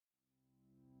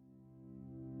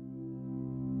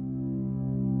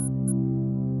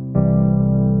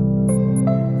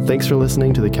Thanks for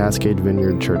listening to the Cascade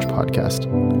Vineyard Church podcast.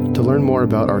 To learn more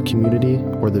about our community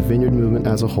or the Vineyard movement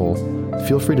as a whole,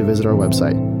 feel free to visit our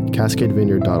website,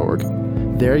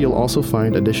 cascadevineyard.org. There you'll also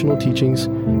find additional teachings,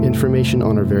 information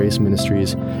on our various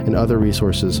ministries, and other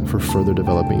resources for further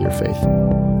developing your faith.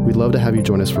 We'd love to have you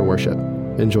join us for worship.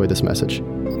 Enjoy this message.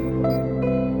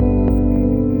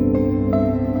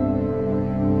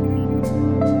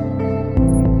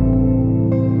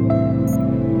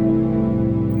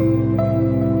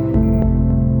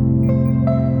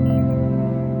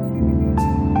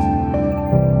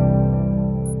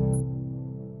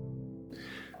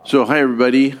 So, hi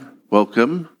everybody.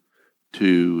 Welcome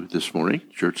to This Morning,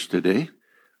 Church Today.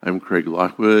 I'm Craig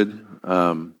Lockwood.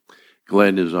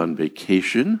 Glenn is on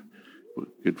vacation.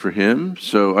 Good for him.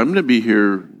 So I'm going to be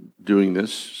here doing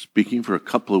this, speaking for a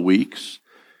couple of weeks.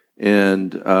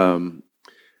 And some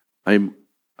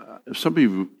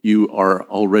of you are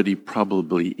already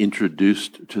probably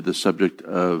introduced to the subject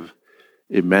of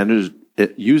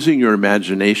using your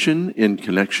imagination in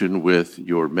connection with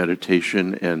your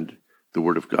meditation and the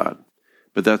Word of God.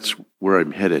 But that's where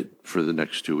I'm headed for the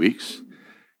next 2 weeks.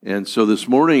 And so this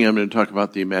morning I'm going to talk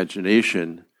about the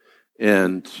imagination,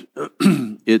 and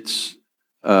it's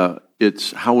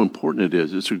how important it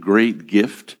is. It's a great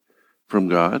gift from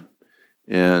God,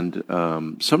 and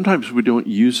sometimes we don't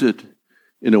use it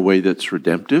in a way that's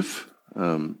redemptive.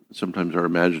 Sometimes our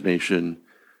imagination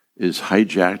is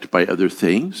hijacked by other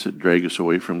things that drag us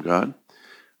away from God.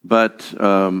 But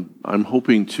I'm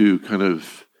hoping to kind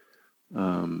of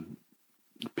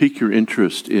pique your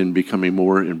interest in becoming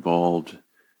more involved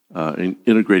in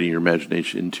integrating your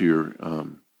imagination into your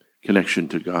connection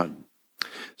to God.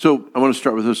 So I want to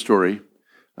start with a story.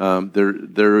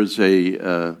 There is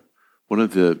one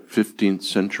of the 15th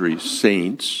century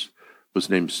saints was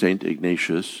named Saint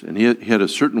Ignatius, and he had a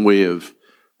certain way of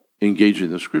engaging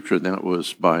the Scripture, and that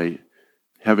was by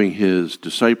having his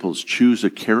disciples choose a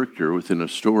character within a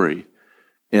story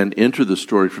and enter the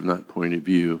story from that point of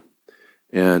view,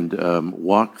 and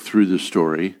walk through the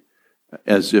story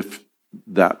as if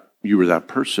that you were that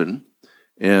person.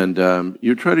 And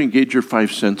you try to engage your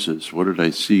five senses. What did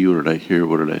I see? What did I hear?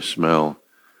 What did I smell?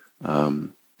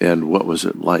 And what was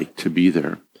it like to be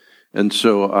there? And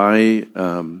so I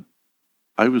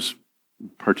was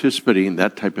participating in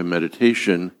that type of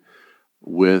meditation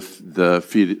with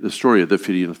the story of the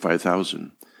feeding of the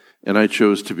 5,000. And I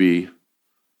chose to be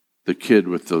the kid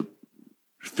with the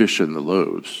fish and the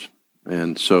loaves.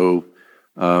 And so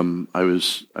I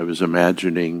was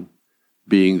imagining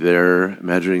being there,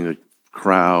 imagining the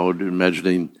crowd,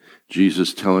 imagining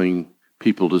Jesus telling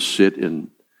people to sit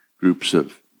in groups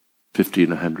of 50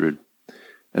 and 100.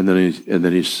 And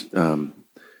then he's one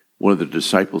of the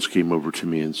disciples came over to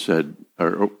me and said,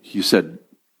 he said,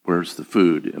 "Where's the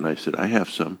food?" And I said, "I have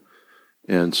some."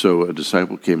 And so a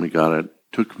disciple came and got it,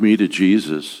 took me to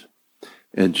Jesus,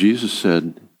 and Jesus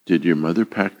said, "Did your mother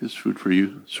pack this food for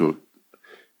you?" So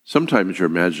sometimes your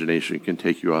imagination can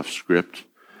take you off script,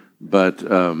 but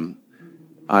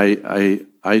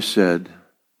I said,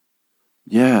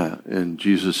 "Yeah," and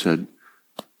Jesus said,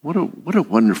 "What a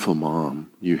wonderful mom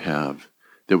you have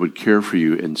that would care for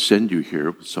you and send you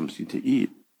here with something to eat."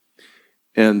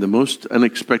 And the most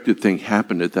unexpected thing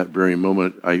happened at that very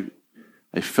moment. I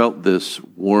felt this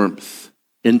warmth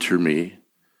enter me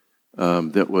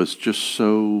that was just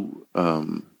so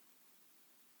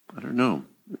I don't know.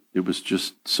 It was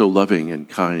just so loving and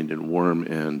kind and warm,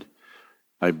 and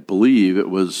I believe it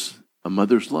was a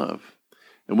mother's love.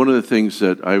 And one of the things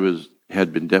that I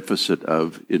had been deficit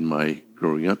of in my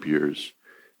growing up years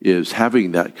is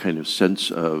having that kind of sense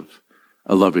of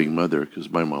a loving mother, because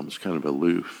my mom was kind of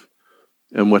aloof.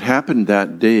 And what happened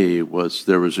that day was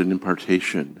there was an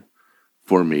impartation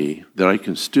for me that I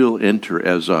can still enter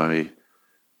as I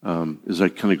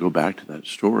kind of go back to that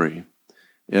story.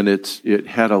 And it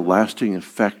had a lasting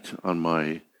effect on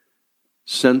my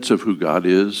sense of who God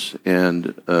is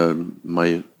and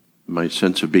my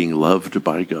sense of being loved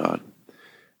by God.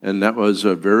 And that was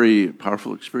a very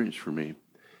powerful experience for me.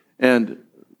 And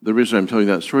the reason I'm telling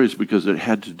that story is because it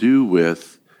had to do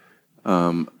with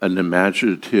an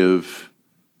imaginative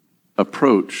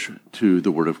approach to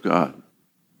the Word of God.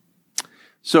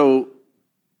 So,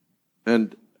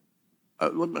 and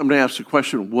I'm going to ask the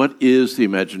question, what is the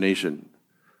imagination?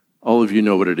 All of you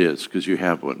know what it is because you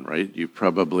have one, right? You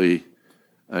probably,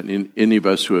 any of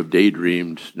us who have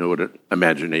daydreamed know what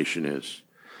imagination is.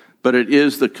 But it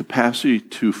is the capacity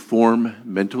to form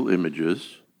mental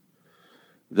images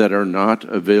that are not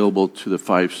available to the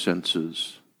five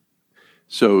senses.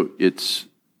 So it's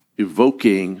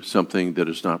evoking something that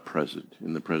is not present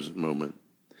in the present moment.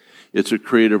 It's a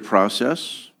creative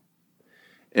process,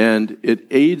 And it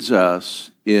aids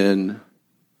us in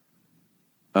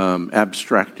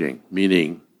abstracting,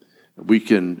 meaning we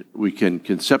can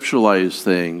conceptualize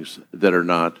things that are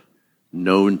not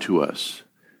known to us.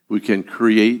 We can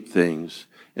create things,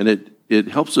 and it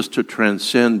helps us to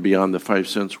transcend beyond the five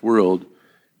sense world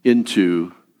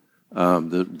into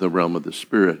the realm of the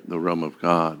Spirit, the realm of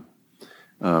God.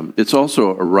 It's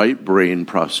also a right brain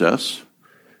process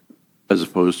as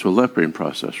opposed to a left brain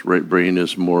process. Right brain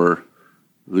is more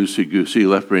loosey-goosey,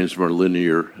 left brain is more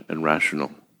linear and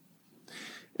rational.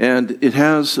 And it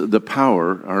has the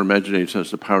power, our imagination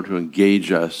has the power to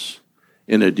engage us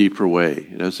in a deeper way.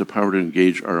 It has the power to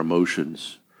engage our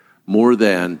emotions more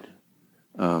than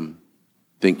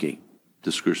thinking,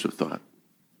 discursive thought.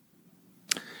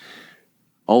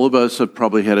 All of us have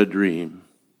probably had a dream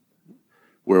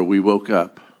where we woke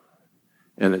up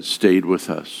and it stayed with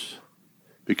us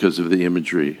because of the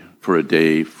imagery for a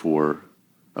day, for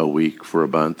a week, for a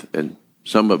month, and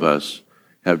some of us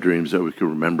have dreams that we can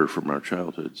remember from our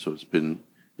childhood. So it's been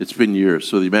years.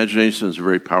 So the imagination is a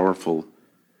very powerful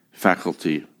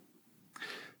faculty.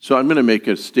 So I'm going to make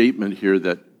a statement here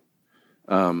that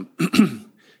I'm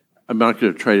not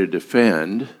going to try to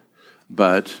defend,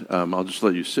 but I'll just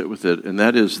let you sit with it. And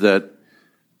that is that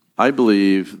I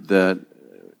believe that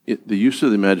the use of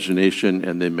the imagination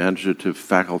and the imaginative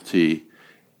faculty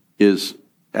is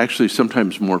actually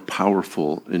sometimes more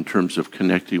powerful in terms of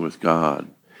connecting with God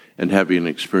and having an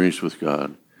experience with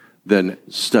God than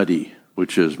study,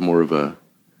 which is more of a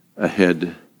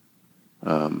head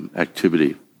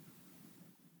activity.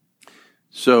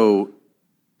 So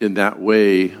in that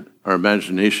way, our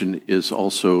imagination is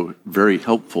also very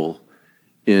helpful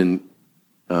in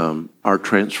our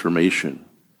transformation,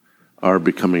 our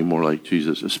becoming more like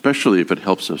Jesus, especially if it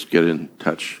helps us get in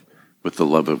touch with the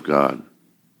love of God.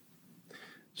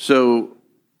 So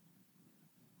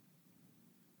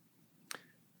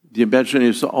the imagination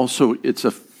is also, it's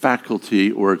a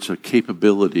faculty or it's a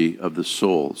capability of the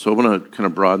soul. So I want to kind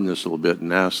of broaden this a little bit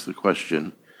and ask the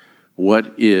question,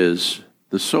 what is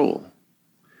the soul?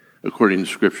 According to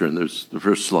Scripture, and there's the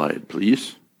first slide,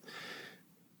 please.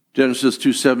 Genesis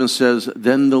 2:7 says,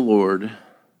 "Then the Lord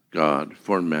God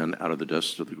formed man out of the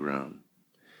dust of the ground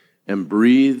and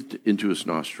breathed into his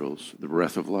nostrils the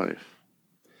breath of life.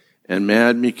 And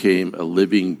man became a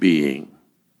living being,"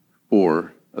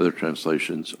 or other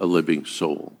translations, a living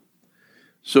soul.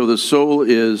 So the soul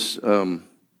is,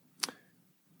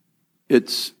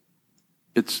 it's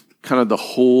kind of the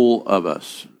whole of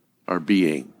us, our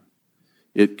being.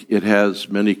 It has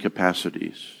many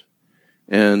capacities.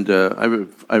 And I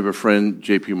have a friend,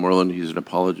 J.P. Moreland, he's an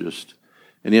apologist,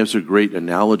 and he has a great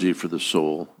analogy for the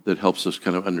soul that helps us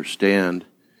kind of understand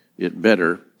it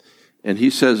better. And he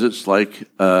says it's like,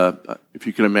 if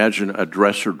you can imagine a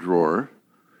dresser drawer,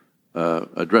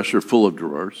 a dresser full of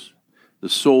drawers, the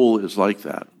soul is like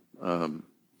that.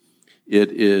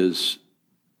 It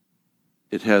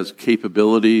has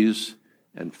capabilities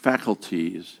and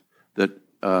faculties that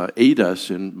aid us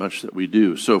in much that we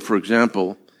do. So, for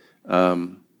example,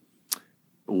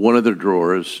 one of the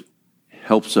drawers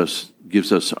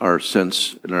gives us our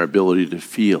sense and our ability to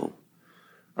feel.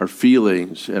 Our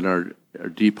feelings and our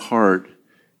deep heart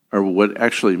are what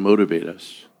actually motivate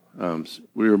us.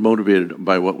 We are motivated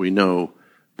by what we know,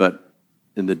 but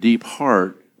in the deep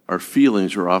heart, our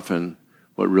feelings are often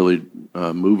what really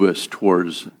move us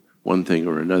towards one thing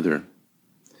or another.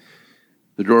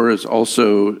 The drawer is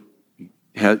also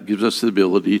gives us the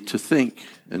ability to think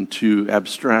and to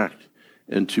abstract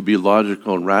and to be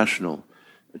logical and rational,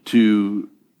 to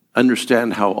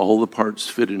understand how all the parts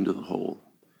fit into the whole.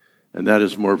 And that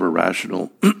is more of a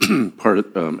rational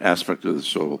aspect of the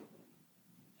soul.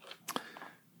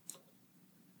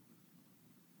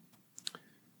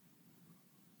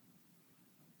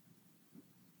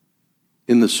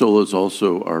 In the soul is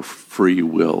also our free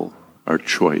will, our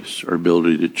choice, our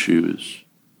ability to choose.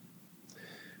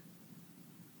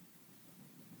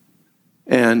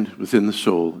 And within the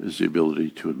soul is the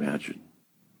ability to imagine.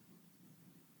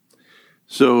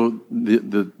 So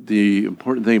the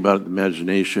important thing about the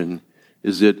imagination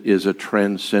is it is a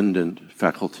transcendent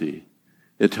faculty.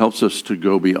 It helps us to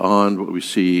go beyond what we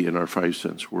see in our five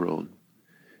sense world.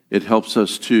 It helps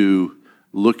us to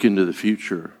look into the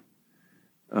future.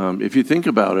 If you think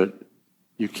about it,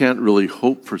 you can't really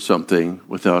hope for something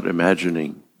without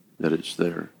imagining that it's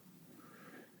there.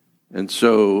 And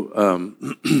so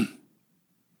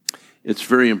it's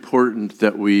very important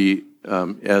that we,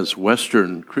 as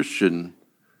Western Christian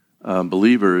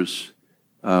believers,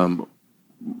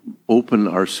 open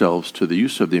ourselves to the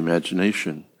use of the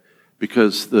imagination,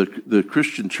 because the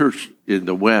Christian church in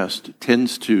the West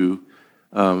tends to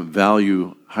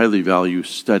highly value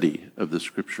study of the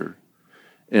Scripture,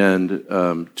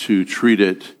 and to treat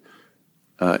it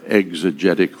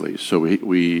exegetically. So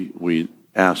we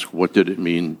ask, what did it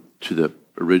mean to the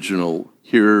original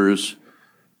hearers?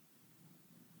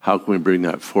 How can we bring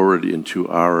that forward into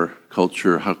our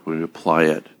culture? How can we apply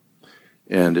it?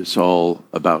 And it's all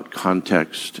about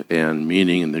context and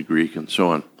meaning in the Greek and so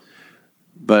on.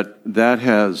 But that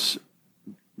is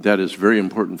very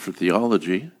important for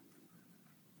theology,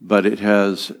 but it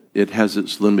has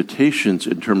its limitations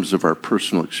in terms of our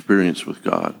personal experience with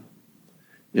God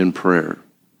in prayer.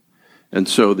 And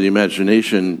so the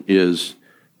imagination is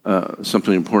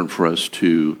something important for us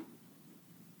to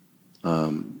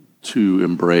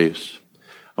embrace.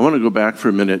 I want to go back for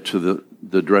a minute to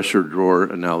the dresser drawer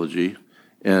analogy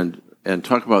and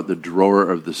talk about the drawer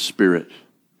of the Spirit.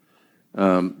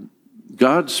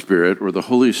 God's Spirit, or the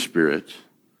Holy Spirit,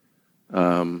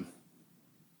 the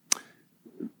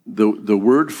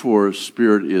word for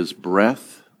spirit is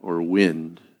breath or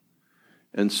wind.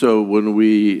 And so when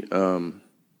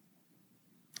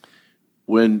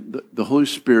the Holy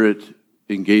Spirit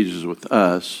engages with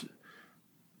us,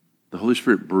 the Holy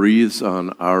Spirit breathes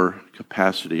on our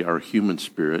capacity, our human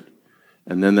spirit,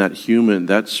 and then that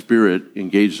spirit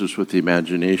engages us with the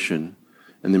imagination,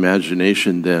 and the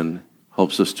imagination then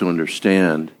helps us to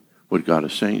understand what God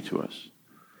is saying to us.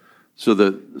 So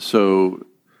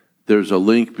there's a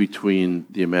link between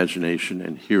the imagination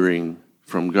and hearing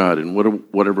from God, in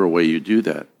whatever way you do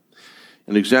that.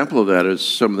 An example of that is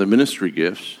some of the ministry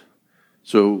gifts.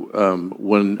 So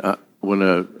when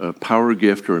a power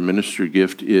gift or a ministry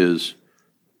gift is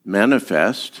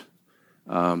manifest,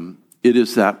 it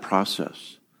is that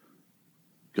process.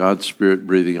 God's Spirit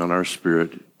breathing on our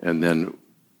spirit, and then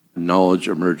knowledge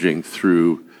emerging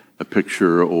through a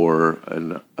picture or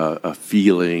a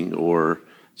feeling or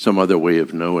some other way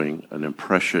of knowing, an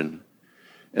impression.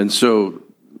 And so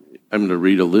I'm going to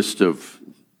read a list of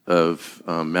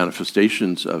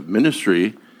manifestations of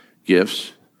ministry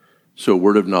gifts. So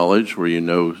word of knowledge, where you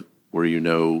know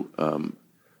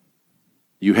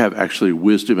you have actually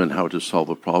wisdom in how to solve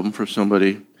a problem for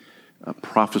somebody.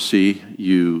 Prophecy,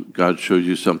 God shows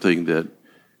you something that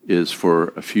is for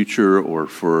a future or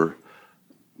for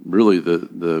really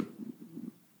the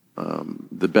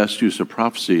best use of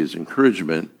prophecy is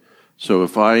encouragement. So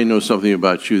if I know something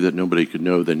about you that nobody could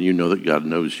know, then you know that God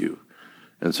knows you.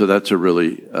 And so that's a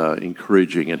really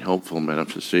encouraging and helpful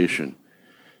manifestation.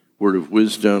 Word of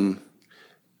wisdom,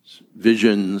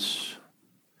 visions,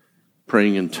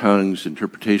 praying in tongues,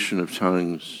 interpretation of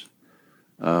tongues.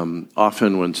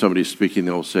 Often when somebody's speaking,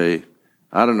 they'll say,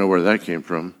 I don't know where that came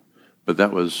from, but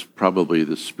that was probably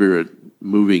the Spirit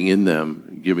moving in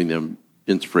them, giving them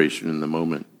inspiration in the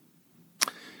moment.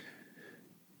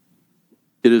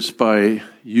 It is by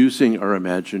using our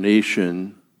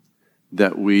imagination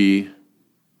that we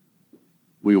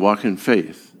walk in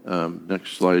faith.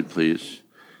 Next slide, please.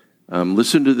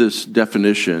 Listen to this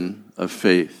definition of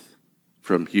faith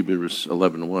from Hebrews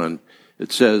 11:1.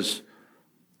 It says,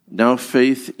 now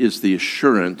faith is the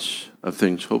assurance of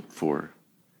things hoped for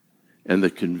and the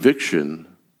conviction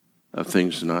of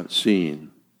things not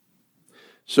seen.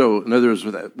 So, in other words,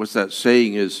 what's that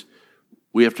saying is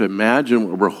we have to imagine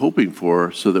what we're hoping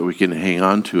for so that we can hang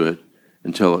on to it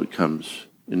until it comes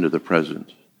into the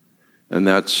present. And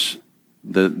that's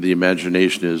the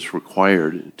imagination is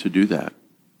required to do that.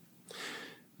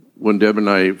 When Deb and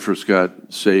I first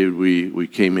got saved, we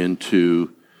came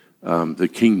into the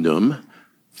kingdom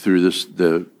through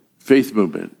the faith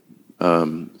movement.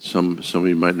 Some of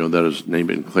you might know that as name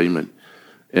it and claim it.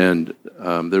 And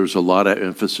there was a lot of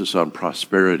emphasis on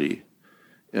prosperity.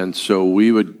 And so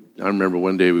I remember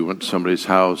one day we went to somebody's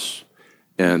house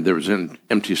and there was an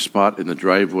empty spot in the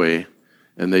driveway,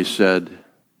 and they said,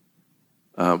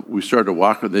 we started to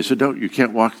walk, and they said, no, you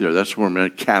can't walk there. That's where my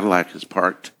Cadillac is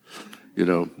parked,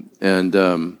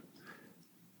 and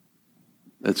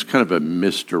that's kind of a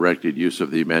misdirected use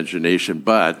of the imagination,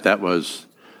 but that's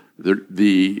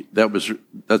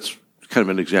kind of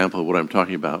an example of what I'm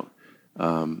talking about.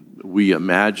 We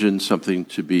imagine something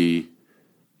to be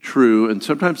true, and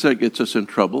sometimes that gets us in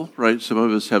trouble, right? Some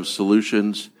of us have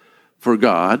solutions for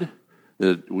God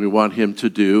that we want Him to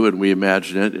do, and we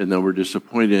imagine it, and then we're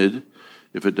disappointed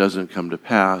if it doesn't come to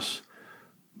pass.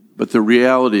 But the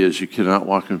reality is you cannot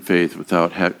walk in faith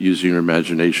without using your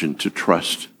imagination to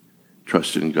trust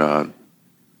in God.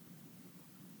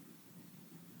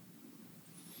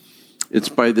 It's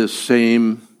by this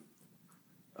same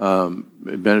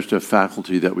imaginative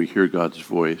faculty that we hear God's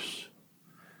voice,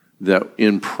 that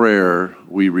in prayer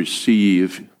we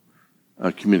receive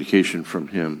communication from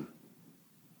Him.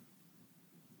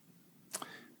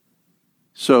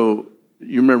 So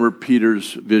you remember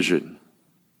Peter's vision.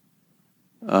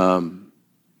 You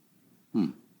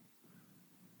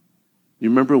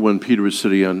remember when Peter was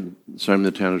sitting on Simon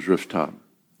the Tanner's rooftop,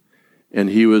 and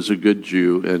he was a good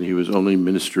Jew, and he was only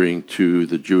ministering to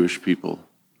the Jewish people.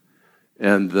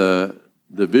 And the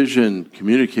vision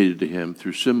communicated to him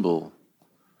through symbol,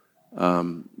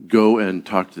 go and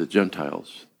talk to the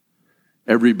Gentiles.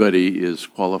 Everybody is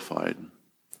qualified.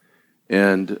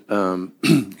 And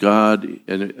God,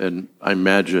 and I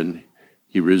imagine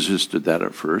he resisted that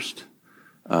at first,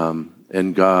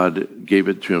 and God gave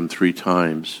it to him 3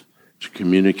 times to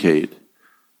communicate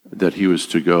that he was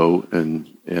to go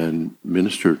and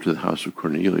minister to the house of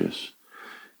Cornelius.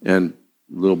 And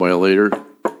a little while later,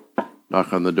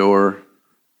 knock on the door,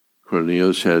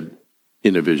 Cornelius had,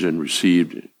 in a vision,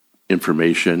 received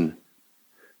information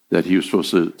that he was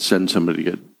supposed to send somebody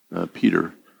to get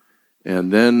Peter.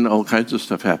 And then all kinds of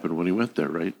stuff happened when he went there,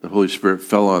 right? The Holy Spirit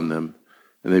fell on them,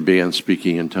 and they began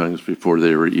speaking in tongues before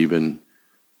they were even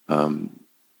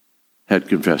had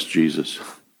confessed Jesus.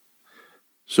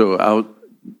 So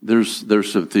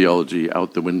there's some theology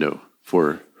out the window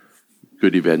for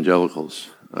good evangelicals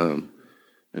and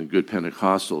good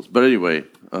Pentecostals. But anyway,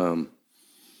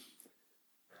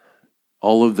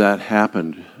 all of that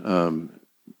happened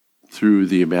through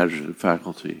the imaginative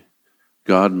faculty.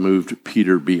 God moved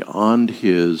Peter beyond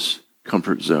his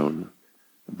comfort zone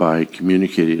by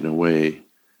communicating in a way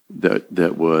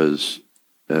that was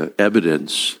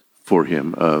evidence for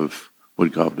him of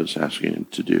what God was asking him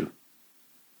to do.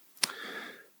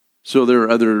 So there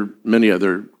are many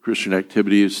other Christian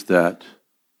activities that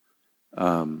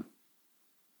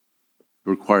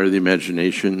require the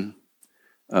imagination.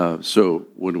 So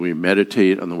when we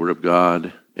meditate on the Word of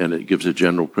God, and it gives a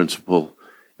general principle,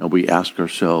 and we ask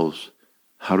ourselves,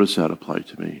 how does that apply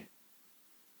to me?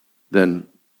 Then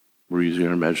we're using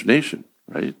our imagination,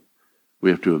 right?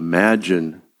 We have to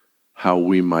imagine how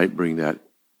we might bring that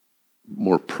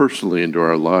more personally into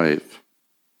our life.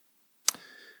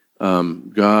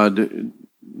 God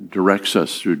directs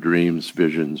us through dreams,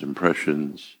 visions,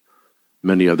 impressions,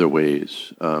 many other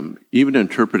ways, even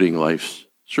interpreting life's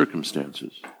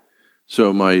circumstances.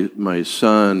 So my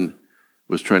son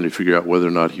was trying to figure out whether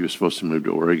or not he was supposed to move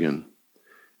to Oregon.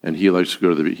 And he likes to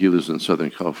go to he lives in Southern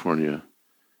California.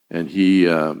 And he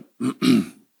was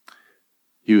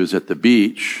at the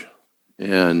beach,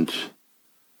 and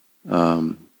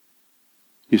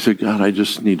he said, God, I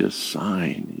just need a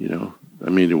sign, I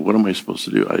mean, what am I supposed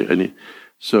to do? I need.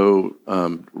 So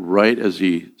right as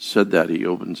he said that, he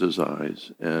opens his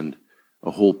eyes, and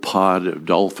a whole pod of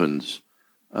dolphins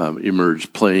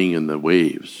emerged playing in the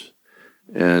waves.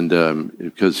 And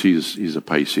because he's a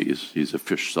Pisces, he's a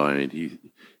fish sign,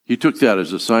 he took that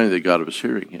as a sign that God was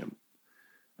hearing him.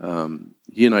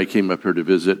 He and I came up here to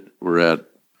visit. We're at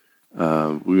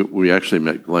we actually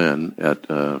met Glenn at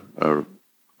a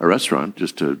restaurant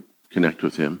just to connect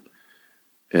with him.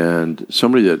 And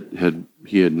somebody that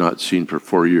he had not seen for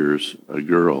 4 years, a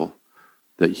girl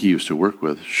that he used to work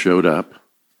with, showed up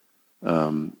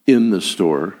in the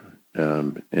store,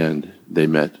 and they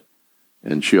met.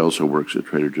 And she also works at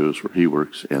Trader Joe's where he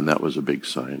works, and that was a big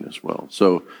sign as well.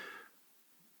 So,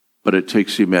 but it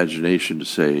takes the imagination to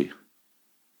say,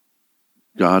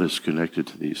 God is connected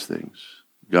to these things.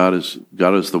 God is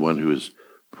the one who is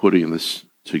putting this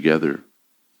together.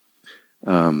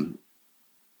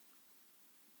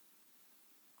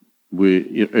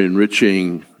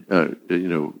 Enriching,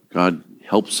 God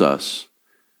helps us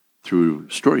through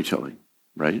storytelling,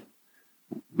 right?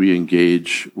 We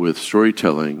engage with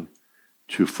storytelling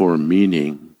to form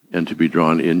meaning and to be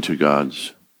drawn into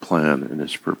God's plan and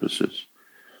his purposes.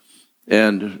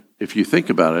 And if you think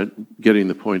about it, getting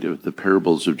the point of the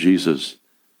parables of Jesus,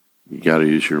 you got to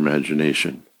use your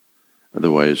imagination.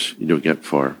 Otherwise, you don't get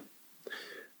far.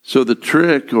 So the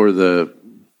trick, or the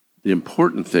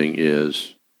important thing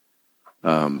is,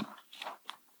 there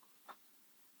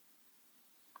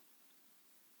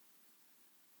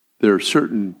are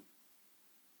certain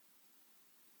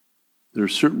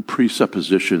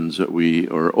presuppositions that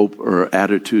or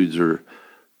attitudes or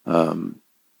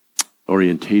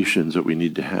orientations that we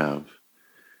need to have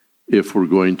if we're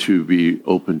going to be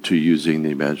open to using the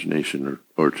imagination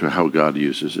or to how God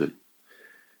uses it.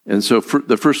 And so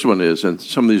the first one is, and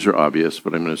some of these are obvious,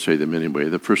 but I'm going to say them anyway.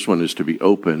 The first one is to be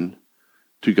open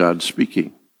to God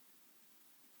speaking.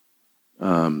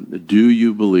 Do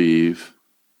you believe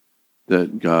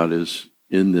that God is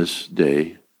in this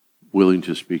day willing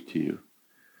to speak to you?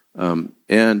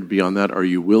 And beyond that, are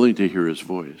you willing to hear his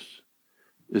voice?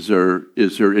 Is there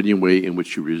any way in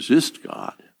which you resist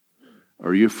God?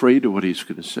 Are you afraid of what he's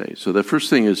going to say? So the first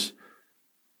thing is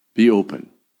be open,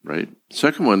 right?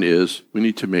 Second one is we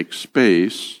need to make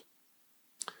space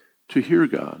to hear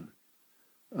God.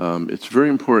 It's very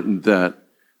important that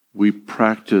we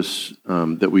practice,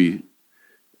 that we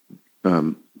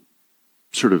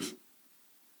sort of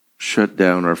shut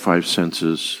down our five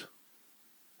senses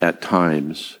at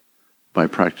times by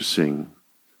practicing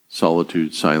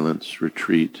solitude, silence,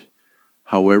 retreat,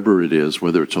 however it is,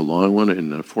 whether it's a long one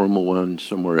and a formal one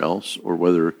somewhere else, or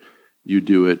whether you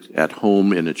do it at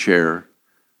home in a chair,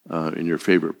 in your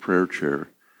favorite prayer chair.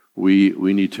 We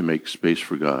need to make space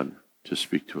for God to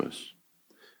speak to us.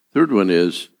 Third one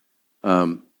is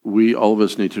all of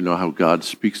us need to know how God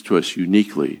speaks to us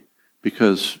uniquely,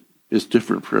 because it's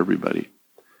different for everybody.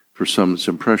 For some, it's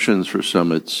impressions. For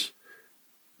some, it's,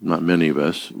 not many of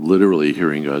us, literally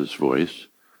hearing God's voice,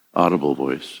 audible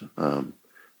voice.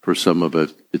 For some of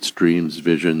it, it's dreams,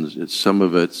 visions. Some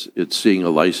of it's seeing a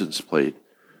license plate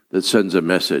that sends a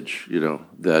message,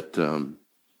 that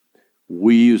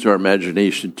we use our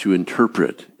imagination to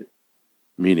interpret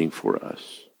meaning for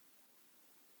us.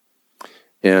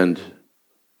 And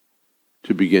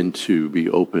to begin to be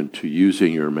open to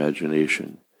using your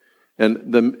imagination.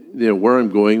 And where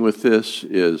I'm going with this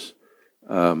is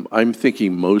I'm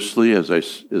thinking mostly, as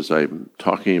I'm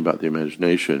talking about the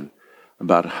imagination,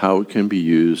 about how it can be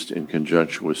used in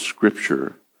conjunction with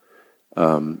Scripture.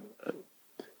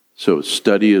 So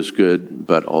study is good,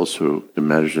 but also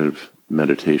imaginative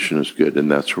meditation is good, and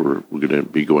that's where we're going to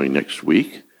be going next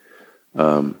week.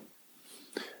 But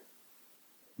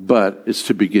it's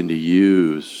to begin to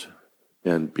use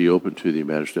and be open to the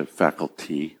imaginative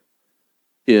faculty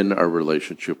in our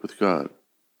relationship with God.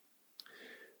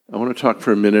 I want to talk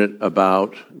for a minute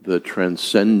about the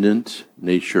transcendent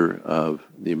nature of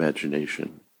the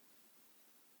imagination.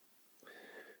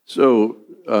 So,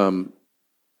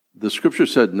 the Scripture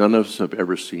said none of us have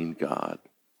ever seen God.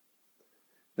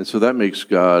 And so that makes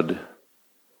God,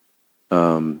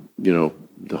 the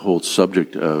whole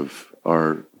subject of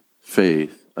our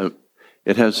faith,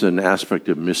 it has an aspect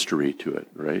of mystery to it,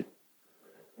 right?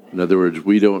 In other words,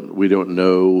 we don't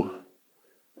know,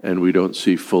 and we don't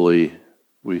see fully.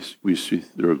 We see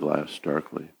through a glass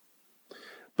darkly.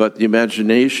 But the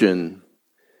imagination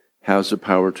has the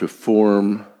power to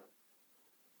form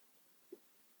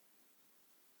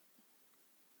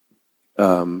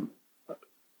or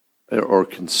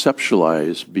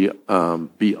conceptualize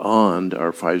beyond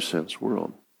our five sense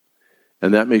world,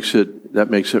 and that makes it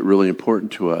really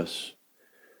important to us.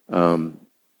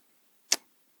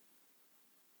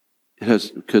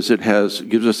 It gives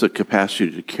us the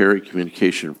capacity to carry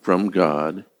communication from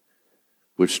God,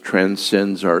 which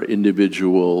transcends our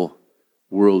individual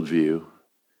worldview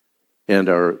and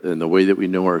the way that we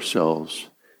know ourselves,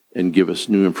 and give us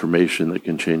new information that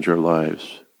can change our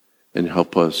lives and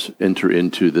help us enter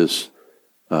into this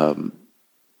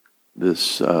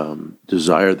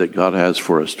desire that God has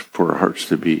for us, for our hearts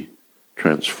to be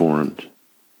transformed.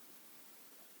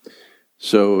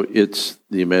 So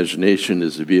the imagination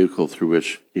is the vehicle through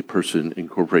which a person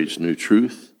incorporates new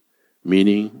truth,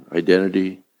 meaning,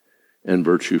 identity, and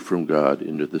virtue from God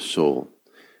into the soul.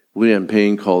 William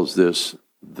Payne calls this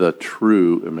the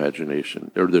true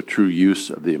imagination, or the true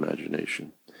use of the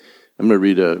imagination. I'm going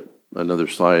to read another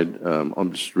slide. I'll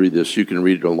just read this. You can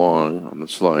read it along on the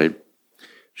slide.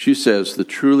 She says, the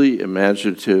truly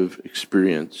imaginative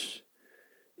experience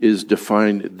is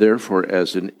defined, therefore,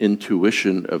 as an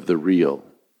intuition of the real.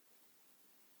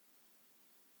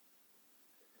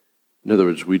 In other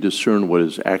words, we discern what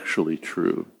is actually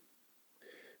true.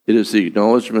 It is the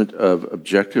acknowledgement of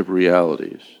objective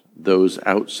realities, those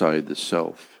outside the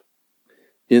self,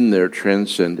 in their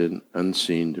transcendent,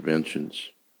 unseen dimensions.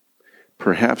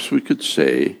 Perhaps we could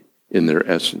say, in their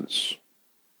essence.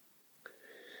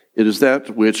 It is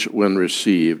that which, when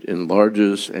received,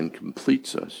 enlarges and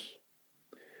completes us.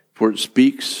 For it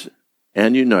speaks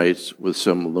and unites with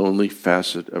some lonely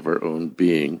facet of our own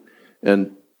being.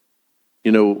 And,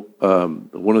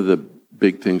 one of the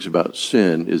big things about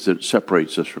sin is that it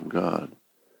separates us from God.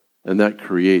 And that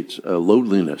creates a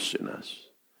loneliness in us.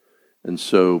 And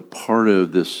so part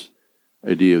of this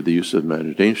idea of the use of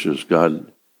imagination is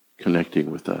God connecting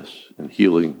with us and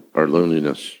healing our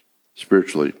loneliness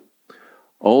spiritually.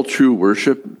 All true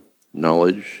worship,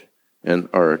 knowledge, and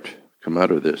art come out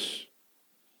of this.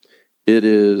 It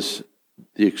is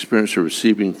the experience of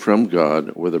receiving from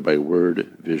God, whether by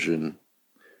word, vision,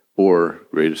 or,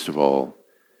 greatest of all,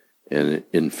 an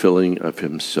infilling of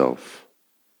himself.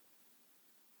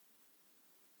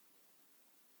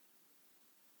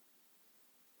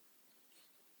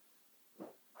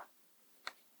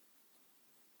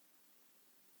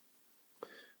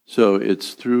 So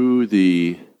it's through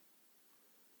the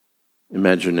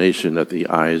imagination that the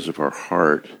eyes of our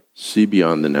heart see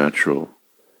beyond the natural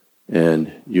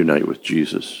and unite with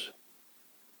Jesus.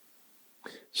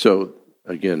 So,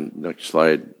 again, next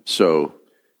slide. So,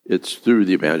 it's through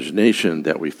the imagination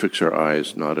that we fix our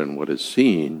eyes not on what is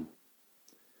seen,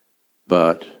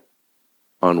 but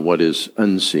on what is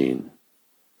unseen,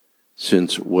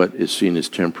 since what is seen is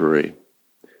temporary,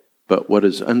 but what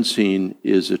is unseen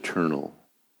is eternal.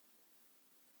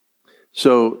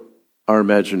 So our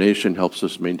imagination helps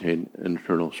us maintain an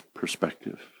eternal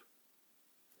perspective,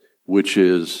 which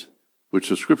the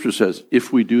Scripture says,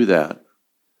 if we do that,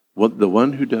 the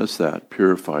one who does that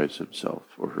purifies himself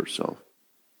or herself,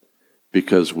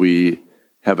 because we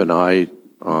have an eye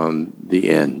on the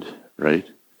end, right?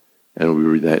 And we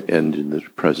read that end in the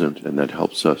present, and that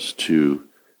helps us to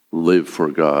live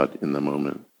for God in the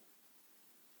moment.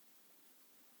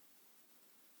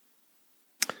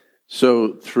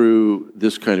 So through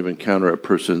this kind of encounter, a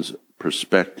person's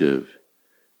perspective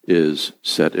is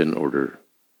set in order.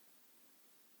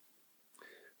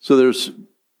 So there's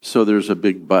a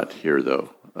big but here,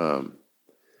 though.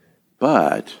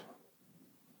 But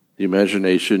the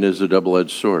imagination is a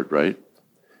double-edged sword, right?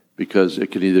 Because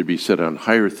it can either be set on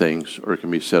higher things or it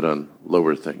can be set on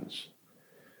lower things.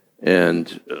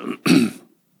 And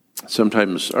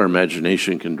sometimes our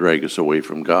imagination can drag us away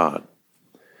from God.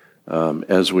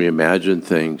 As we imagine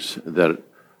things that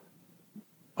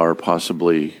are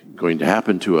possibly going to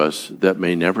happen to us that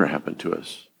may never happen to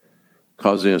us,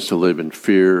 causing us to live in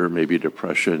fear, maybe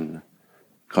depression,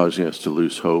 causing us to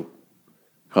lose hope,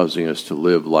 causing us to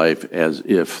live life as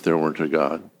if there weren't a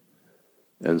God.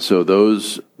 And so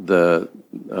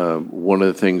one of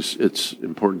the things it's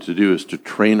important to do is to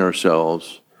train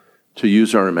ourselves to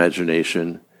use our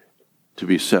imagination to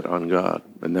be set on God.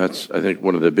 And that's, I think,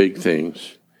 one of the big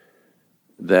things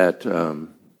that,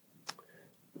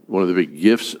 one of the big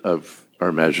gifts of our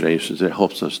imagination is it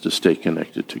helps us to stay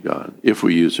connected to God if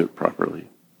we use it properly.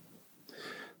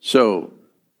 So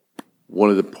one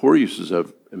of the poor uses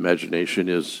of imagination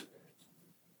is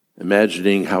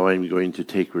imagining how I'm going to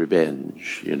take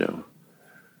revenge,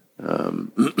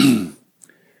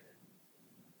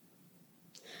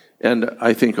 And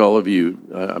I think all of you,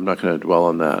 I'm not going to dwell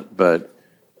on that, but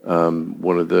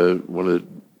one of the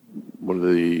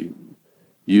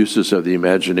uses of the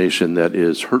imagination that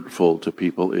is hurtful to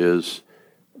people is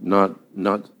not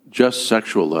just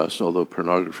sexual lust, although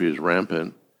pornography is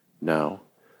rampant now,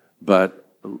 but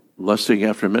lusting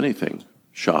after many things,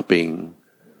 shopping,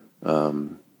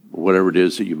 whatever it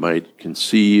is that you might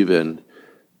conceive and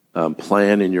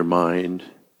plan in your mind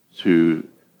to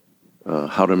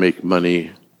how to make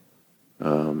money,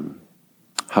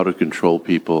 how to control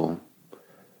people.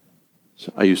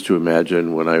 So I used to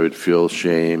imagine when I would feel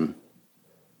shame,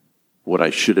 what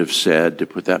I should have said to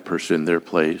put that person in their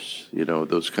place.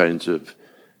 Those kinds of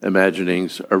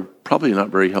imaginings are probably not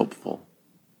very helpful.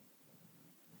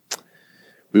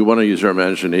 We want to use our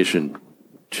imagination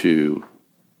to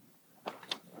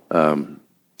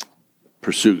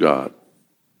pursue God.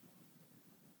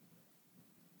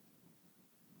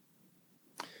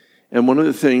 And one of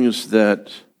the things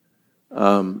that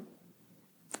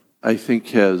I think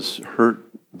has hurt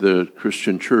the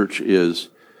Christian church is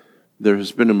there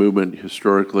has been a movement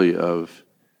historically of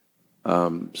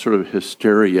sort of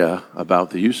hysteria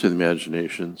about the use of the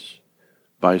imaginations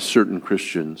by certain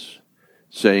Christians,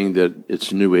 saying that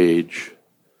it's New Age,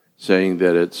 saying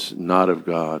that it's not of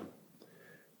God.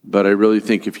 But I really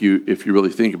think if you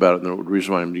really think about it, and the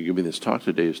reason why I'm giving this talk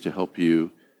today is to help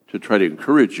you, to try to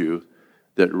encourage you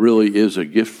that it really is a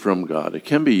gift from God. It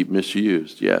can be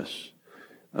misused, yes.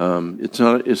 It's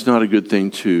not a good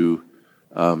thing to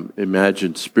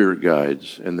imagine spirit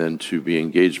guides and then to be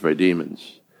engaged by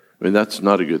demons. I mean, that's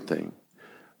not a good thing.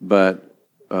 But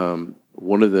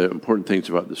one of the important things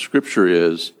about the Scripture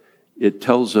is it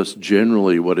tells us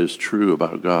generally what is true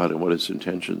about God and what His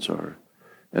intentions are.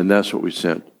 And that's what we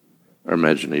sent our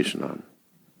imagination on.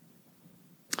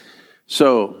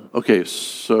 So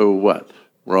what?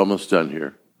 We're almost done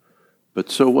here.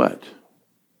 But so what?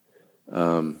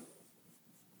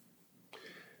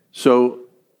 So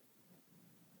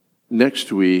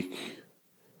next week,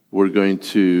 we're going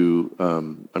to,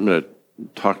 I'm going to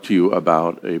talk to you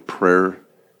about a prayer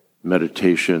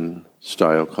meditation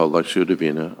style called Lectio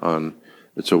Divina.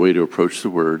 It's a way to approach the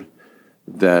Word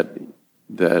that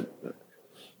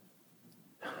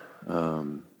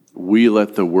we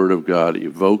let the Word of God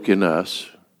evoke in us,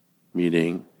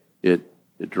 meaning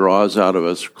it draws out of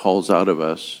us, calls out of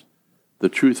us the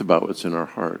truth about what's in our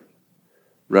heart.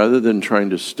 Rather than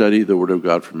trying to study the Word of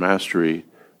God for mastery,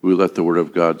 we let the Word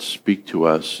of God speak to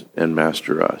us and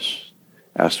master us,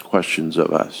 ask questions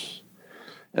of us.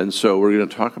 And so we're going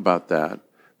to talk about that.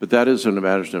 But that is an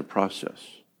imaginative process.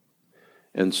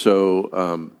 And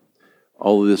so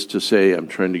all of this to say, I'm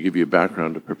trying to give you a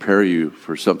background to prepare you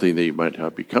for something that you might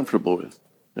not be comfortable with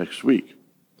next week.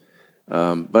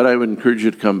 But I would encourage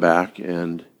you to come back,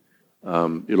 and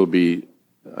I'm going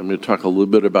to talk a little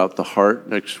bit about the heart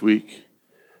next week.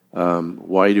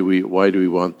 Why do we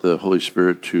want the Holy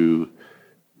Spirit to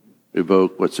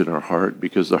evoke what's in our heart?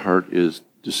 Because the heart is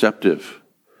deceptive.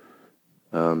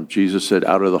 Jesus said,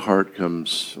 out of the heart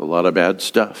comes a lot of bad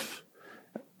stuff.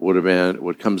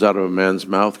 What comes out of a man's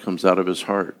mouth comes out of his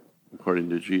heart, according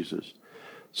to Jesus.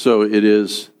 So it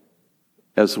is,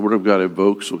 as the Word of God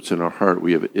evokes what's in our heart,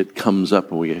 it comes up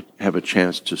and we have a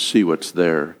chance to see what's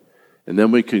there. And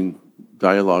then we can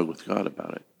dialogue with God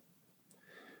about it.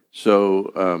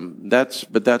 So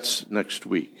that's next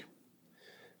week.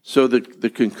 So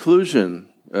the conclusion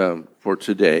for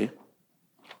today,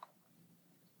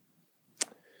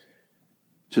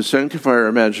 to sanctify our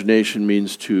imagination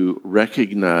means to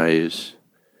recognize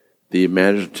the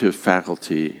imaginative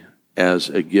faculty as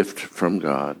a gift from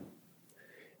God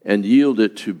and yield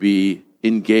it to be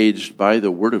engaged by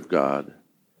the Word of God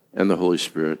and the Holy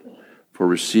Spirit for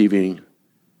receiving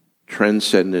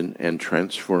transcendent and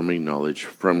transforming knowledge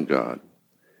from God.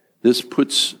 This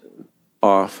puts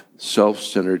off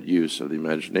self-centered use of the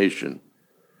imagination,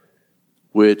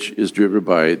 which is driven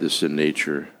by the sin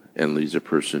nature and leads a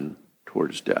person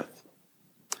towards death.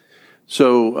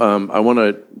 So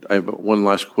I have one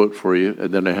last quote for you,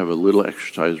 and then I have a little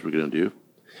exercise we're going to do.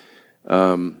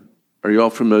 Are you all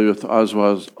familiar with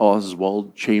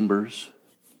Oswald Chambers?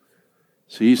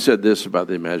 So he said this about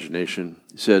the imagination.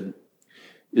 He said,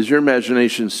 is your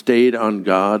imagination stayed on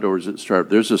God or is it starved?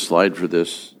 There's a slide for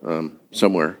this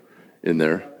somewhere in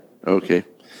there. Okay.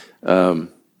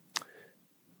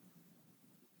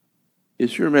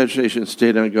 Is your imagination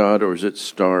stayed on God or is it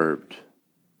starved?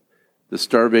 The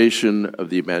starvation of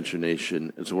the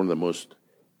imagination is one of the most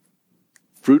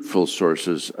fruitful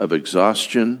sources of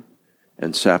exhaustion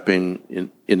and sapping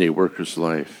in a worker's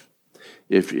life.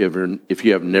 If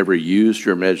you have never used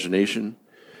your imagination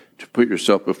to put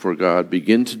yourself before God,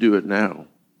 begin to do it now.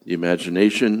 The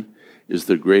imagination is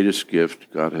the greatest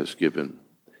gift God has given,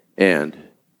 and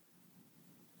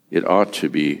it ought to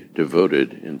be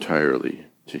devoted entirely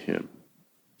to Him.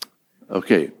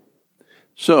 Okay,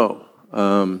 so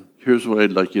here's what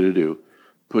I'd like you to do.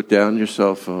 Put down your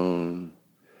cell phone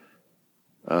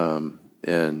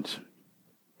and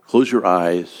close your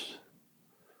eyes.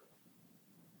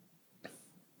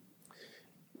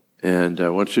 And I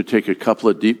want you to take a couple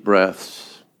of deep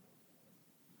breaths.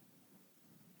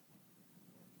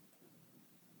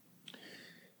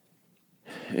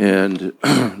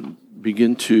 And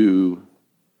begin to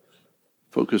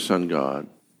focus on God.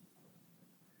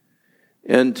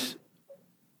 And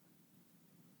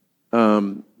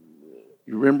you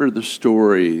remember the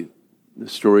stories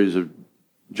of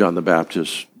John the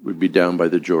Baptist would be down by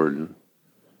the Jordan.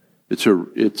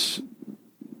 It's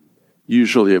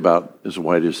usually about as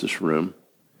white as this room,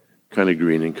 kind of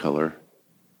green in color.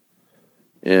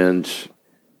 And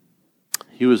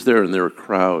he was there, and there were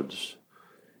crowds,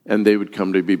 and they would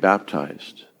come to be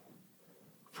baptized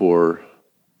for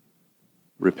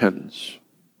repentance.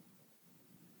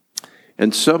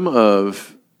 And some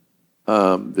of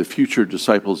the future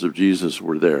disciples of Jesus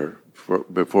were there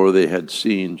before they had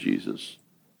seen Jesus.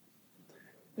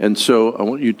 And so I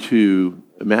want you to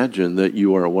imagine that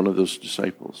you are one of those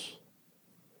disciples.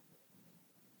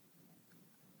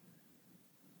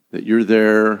 That you're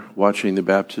there watching the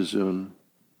baptism.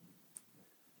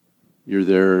 You're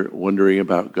there wondering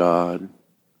about God.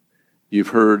 You've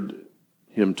heard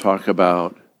him talk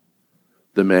about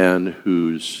the man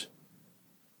whose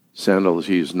sandals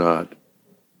he's not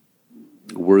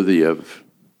worthy of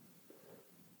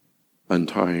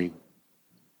untying.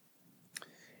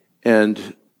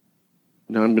 And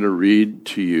now I'm going to read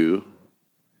to you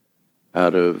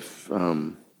out of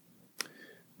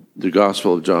the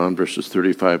Gospel of John, verses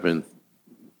 35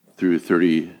 through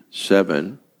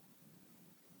 37,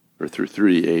 or through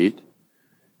 38.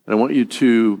 And I want you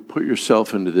to put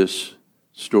yourself into this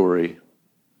story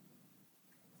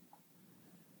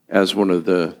as one of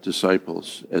the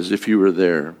disciples, as if you were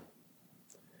there.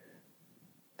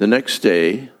 The next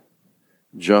day,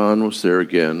 John was there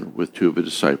again with two of the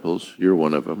disciples. You're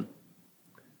one of them.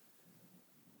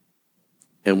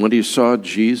 And when he saw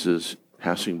Jesus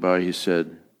passing by, he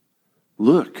said,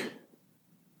 "Look,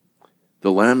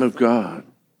 the Lamb of God."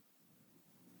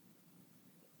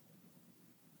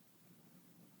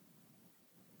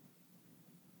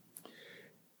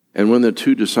 And when the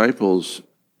two disciples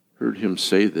heard him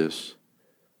say this,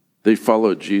 they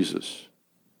followed Jesus.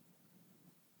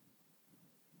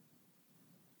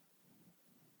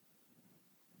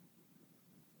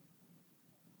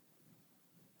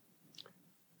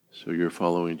 So you're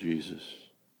following Jesus.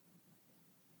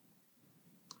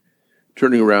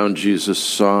 Turning around, Jesus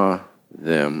saw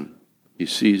them. He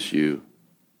sees you.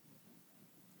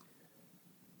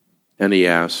 And he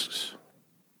asks,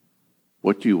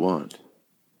 what do you want?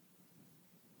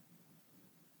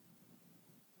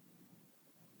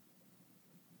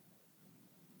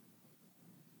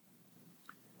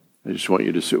 I just want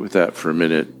you to sit with that for a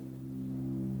minute.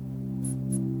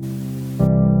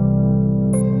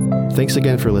 Thanks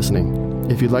again for listening.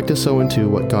 If you'd like to sow into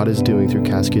what God is doing through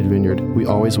Cascade Vineyard, we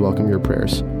always welcome your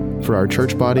prayers for our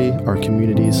church body, our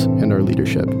communities, and our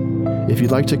leadership. If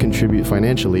you'd like to contribute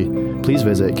financially, please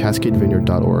visit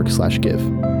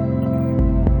cascadevineyard.org/give.